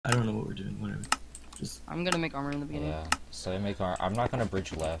we're doing. Whatever. Just. I'm gonna make armor in the beginning. Yeah. So make armor. I'm not gonna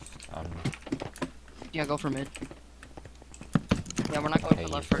bridge left. Yeah, go for mid. Yeah, we're not going Okay, for you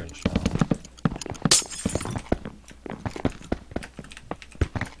left first. bridge.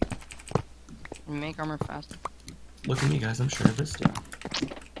 Make armor fast. Look at me, guys. I'm sure of this.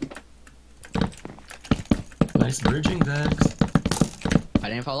 Nice bridging, Vex. I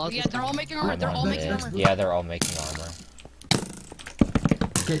didn't fall out. Yeah, they're all making armor. I'm They're on all mid. making armor. Yeah, they're all making armor.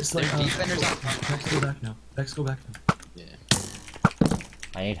 Okay, it's like defenders are- Vex, go back now. Vex, go back now. Yeah.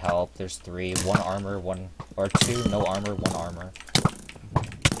 I need help. There's 3. 1 armor, 1 or 2. No armor, 1 armor.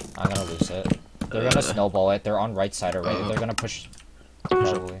 I'm gonna lose it. They're gonna snowball it. They're on right side already. They're gonna push.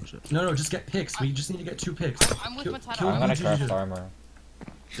 Probably. No, just get picks. We just need to get 2 picks. I'm with Matata. kill I'm gonna VGG. craft armor.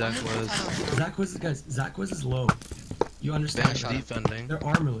 Zach was Zach is low. You understand? Bench defending. They're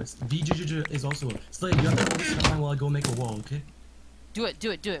armorless. VGG is also low. Slade, you have to hold this stuff while I go make a wall, okay? Do it,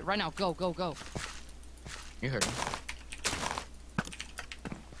 do it, do it. Right now. Go, go, go. You heard him.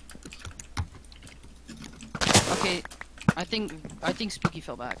 Okay, I think Spooky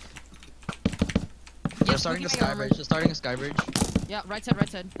fell back. They're starting the sky bridge. They're starting a sky bridge. Yeah, right side, right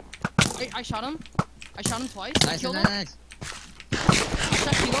side. I shot him. I shot him twice. I Nice, killed nice, him. nice. I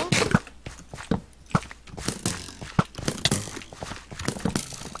shot Kilo.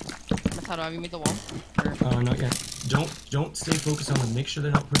 Matata, have you made the wall? Or... Not yet. Don't stay focused on them. Make sure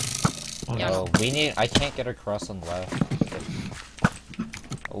they're not pushing. Oh, Yeah, no. Oh, we need. I can't get across on left.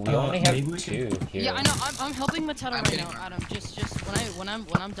 We only have maybe we 2 here. Yeah, I know. I'm helping Matata I'm right getting now, armor. Adam. Just when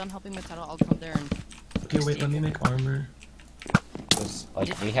I'm done helping Matata, I'll come there and. Okay, wait. Let me make armor.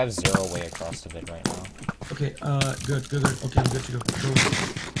 Like we have 0 way across the mid right now. Okay. Good. Okay, I'm good to go.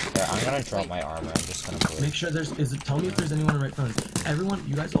 Yeah, I'm gonna drop my armor. I'm just gonna bridge. Make sure there's. Tell me if there's anyone on right front. Everyone,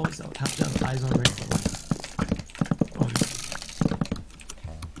 you guys always have to have eyes on right front.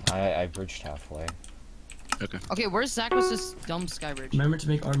 I bridged halfway. Okay. Okay, where's Zakos' dumb sky bridge? Remember to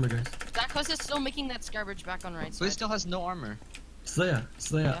make armor, guys. Zakos is still making that sky bridge back on right Blue side. still has no armor. Slaya.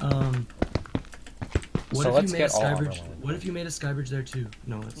 Yeah. What So if let's you made a get all sky armor bridge? one. What if you made a sky bridge there too?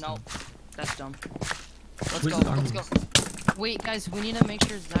 No, that's No, that's dumb. Let's Where's go. the Let's go. armor? Wait, guys, we need to make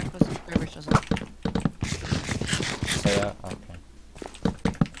sure Zakos' sky bridge doesn't. So yeah, okay.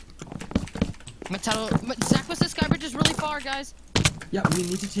 Matado, Zakos' sky bridge is really far, guys. Yeah, we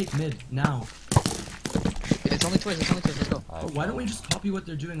need to take mid now. It's only twice. Let's go. Why don't we just copy what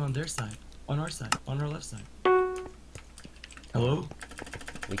they're doing on their side, on our side, on our left side? Hello?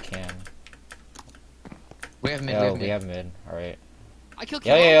 We can. We have mid. Yo, we have mid. All right. I killed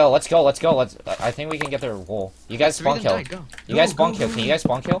Yeah, Kilo. yeah, yeah. Let's go. Let's go. I think we can get their wall. You guys Three of spawn them kill. died, go. You guys Go, spawn go, kill. go. Can you guys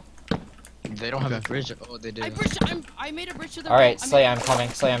spawn kill? They don't have a bridge. Oh, they do. I made a bridge to the All right, right. Slay, I'm coming.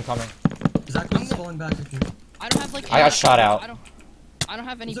 Slay, I'm coming. Zach is falling back, I think. I don't have like. I got shot out. I don't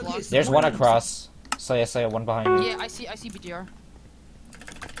have any It's okay, blocks. There's one across. Slay, one behind you. Yeah, I see BDR.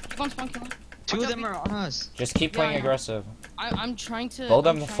 Keep on spawn killing. Two of them are on us. Just keep Yeah, playing yeah. aggressive. I'm trying to. Blow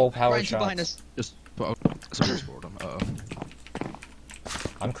them I'm trying- full power Ryan, two behind shots. us. Just somebody's bored him.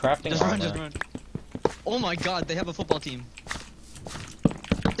 I'm crafting Just run, just armor. run. Oh my god, they have a football team.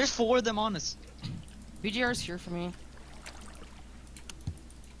 There's 4 of them on us. BGR is here for me.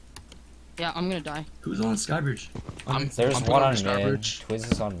 Yeah, I'm gonna die. Who's on Skybridge? There's I'm one on putting mid. Skybridge.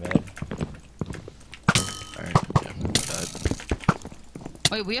 Twiz is on mid. Alright, yeah,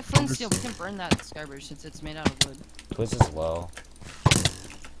 Wait, we have flint and steel. We can burn that skybridge since it's made out of wood. Twiz is low.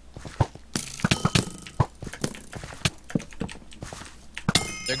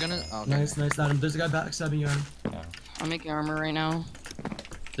 They're gonna. Oh, okay. Nice, Adam. There's a guy backstabbing you, Adam. Yeah. I'm making armor right now.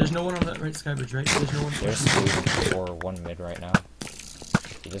 There's no one on that right Skybridge, right? There's no one. There's 2 or 1 mid right now.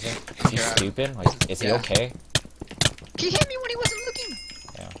 He doesn't. Is he Yeah. stupid? Like, is he Yeah. okay? He hit me when he wasn't looking.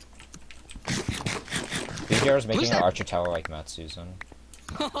 BDR is making Who's an that? archer tower like Matt Susan.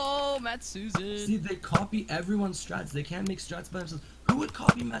 Oh, Matt Susan. See, they copy everyone's strats. They can't make strats by themselves. Who would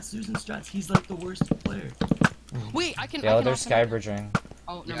copy Matt Susan's strats? He's like the worst player. Wait, I can. Yo, I can they're also- skybridging.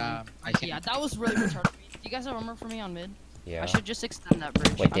 Oh, never Yeah, mind. I can't. Yeah, that was really retarded. Do you guys have armor for me on mid? Yeah. I should just extend that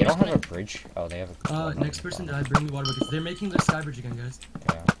bridge. Wait, they I'm don't just have a bridge? Oh, they have a. Next person died. Bring me water buckets. They're making their Skybridge again, guys.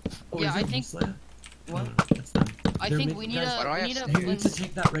 Yeah. Oh, Yeah, is I it think- Slayer? What? No, that's them. I They're think making- we need guys, why do I a. have We need a. You need to flint-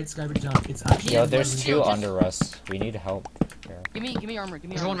 take that right Skybridge down. It's actually. Yo, Yeah, there's let's 2 go, just- under us. We need help. Here. Give me armor. Give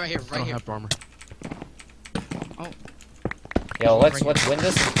me There's armor. one right here, I right don't here. have armor. Yo, Right let's win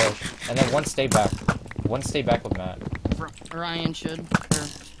this and push. And then one stay back. One stay back with Matt. Ryan should, or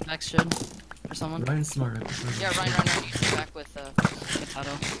Max should, or someone. Ryan's smart. I prefer Yeah, that. Ryan, you stay back with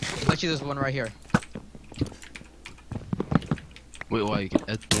Potato. Actually, there's one right here. Wait, why? You can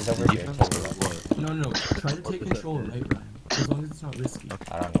add He's over here, defense totally. or what? No. Try to take control, right, Ryan? as long as it's not risky.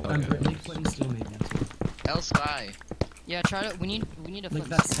 I don't know. Okay. Make flint and steel maybe. L Sky. Yeah, try to. We need a Like flint.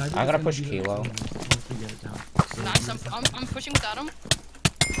 that sky. I'm gonna push Kilo. Once we get it down. So Nice. you guys have I'm pushing with Adam.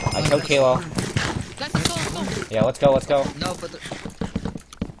 I killed Kilo. Guys, let's go. Let's go. Yeah, let's go, let's go. No, but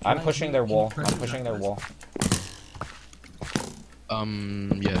I'm pushing their wall. I'm pushing their wall.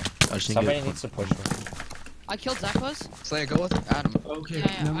 Yeah. I just Somebody need needs to push her. I killed Zakwas. Slayer, go with Adam. Okay,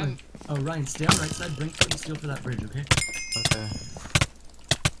 Yeah, never mind. Oh, Ryan, stay on right side. Bring flint and steel for that bridge, okay? Okay.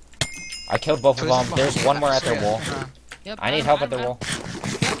 I killed both of them. There's one more at their wall. Yep. I need Adam, help at Adam, their wall.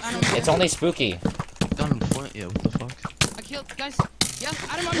 Yep, Adam. It's only spooky. Gun in front. Yeah. What the fuck? I killed guys. Yeah,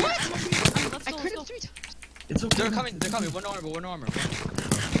 Adam, I'm here. Let's I go. crit Let's him go. 3 times. It's okay. They're coming. They're coming. One armor.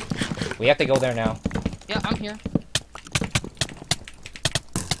 We have to go there now. Yeah, I'm here.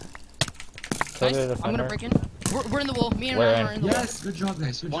 Kill Guys, the I'm gonna defender. break in. We're in the wall. Me and We're Ryan in. are in the wall. Yes, good job,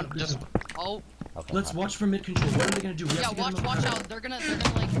 guys. Good One, job. Good just job. Oh, Okay. Let's watch for mid control. What are they gonna do? We have yeah. to get Watch them up out. high. They're gonna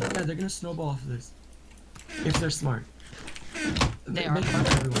like. Yeah, they're gonna snowball off of this. If they're smart. They Make are. fun of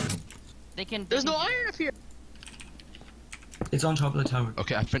everyone. They can. There's no iron up here. It's on top of the tower.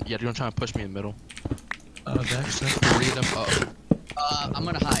 Okay. Yeah. They're gonna try to push me in the middle. Vex. Three of them up. I'm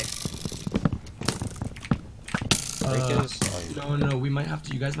gonna hide. No. We might have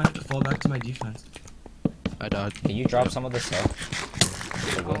to. You guys might have to fall back to my defense. I died. Can you drop some of this stuff?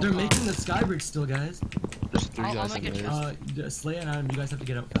 They're making the sky bridge still, guys. There's 3 I'll guys make in it there. Slay and Adam, you guys have to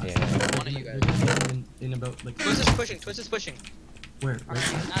get out fast. Yeah. One of you guys. They're gonna get in about like. Twist is pushing. Twist is pushing. Where? Right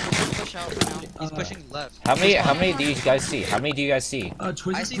side? Adam, let's push out for now. He's pushing left. How many do you guys see? How many do you guys see?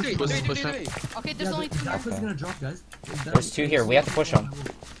 Twist I is see pushing. three. Twist is Three. pushing. Okay, there's only 2 here. That was gonna drop, guys. There's 2 here. We have to push them.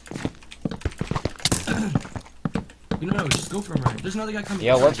 No, just go for him, right? There's another guy coming.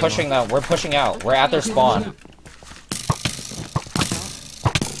 Yo, we're pushing them. We're pushing out. We're at their spawn.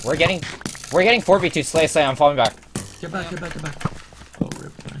 We're getting 4v2. Slay. I'm falling back. Get back. Oh,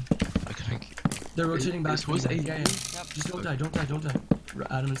 rip, man. I can't. They're rotating back. This was a- Yeah. Just don't die. Don't die.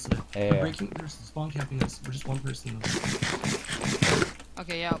 Adam and Slay. Yeah. They're breaking. They're spawn camping us. We're just one person though.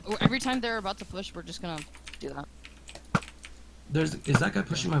 Okay, yeah. Every time they're about to push, we're just gonna do that. Is that guy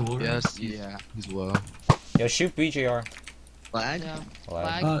pushing my wall? Right? Yes. Yeah. He's low. Yo, shoot BGR. Lag. Yeah.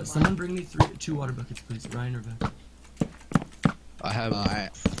 Lag. Lag. Someone bring me 2 water buckets, please. Ryan or Vex. I have.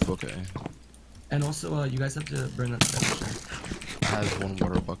 Alright. Okay. And also, you guys have to burn that side. I have 1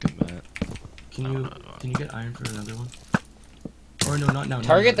 water bucket, man. Can you get iron for another one? Or no, not now.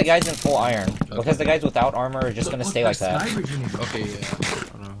 Target the guys in full iron, because the guys without armor are just gonna stay like that. Okay. Yeah. I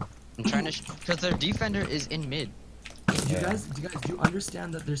don't know. I'm trying to, because their defender is in mid. Do you guys do you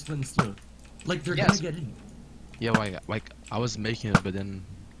understand that they're split and steel? Like they're Yes. gonna get in. Yeah. Like I was making it, but then.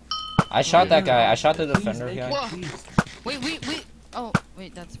 I shot that guy. I shot the Please defender make guy. it, please. Wait. Oh,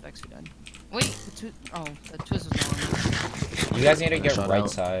 wait, that's Vex who died. Wait, the Twist was not on. You guys need to I get shot right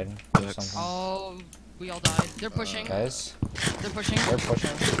out. side. Or Vex. something. Oh, we all died. They're pushing. Guys, They're pushing. they're pushing.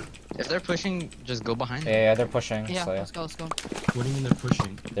 If they're pushing, just go behind. Yeah, they're pushing. Yeah, Slay. let's go. What do you mean they're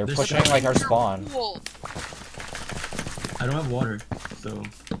pushing? They're They're pushing stuck. like our spawn. Cool. I don't have water, so.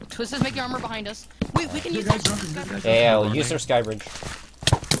 Twist is making armor behind us. Wait, we can Good use guys that. dropping, good guys Yeah, dropping. use their sky bridge.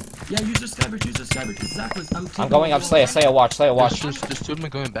 Yeah, use their skybridge, It's Zakwas. I'm going up. Slay a watch. There's 2 of them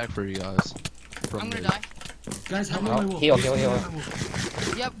going back for you guys. I'm gonna die. Guys, help me on my wall. Heal.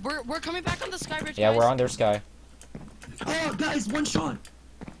 Yeah, we're coming back on the sky bridge. Yeah, guys. we're on their sky. Oh, guys, 1 shot.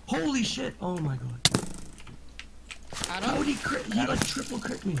 Holy shit. Oh my god. How Adam. would he crit? He like triple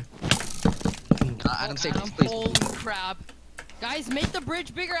crit me. Adam, say Adam, please. holy crap. Guys, make the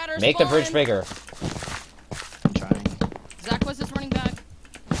bridge bigger at our Make the spawn. bridge bigger. I'm trying. Zakwas is running back.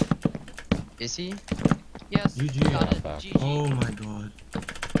 Is he? Yes. GG. Got it. Back. GG. Oh my god.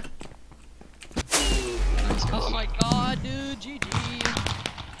 Oh my god, dude. GG.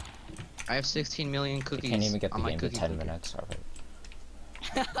 I have 16 million We cookies. can't even get the on my game to cookie 10 cookie. minutes.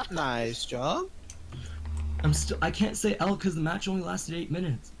 Alright. Nice job. I can't say L because the match only lasted 8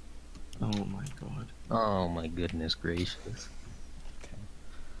 minutes. Oh my god. Oh my goodness gracious.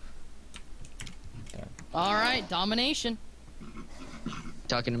 All right, domination.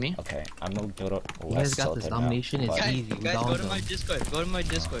 Talking to me? Okay, I'm gonna go to You guys got this domination, it's But easy. Guys, we guys, all go to know. my Discord. Go to my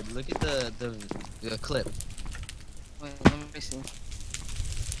Discord. Look at the clip. Wait, let me see.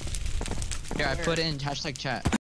 Here, I put in hashtag chat.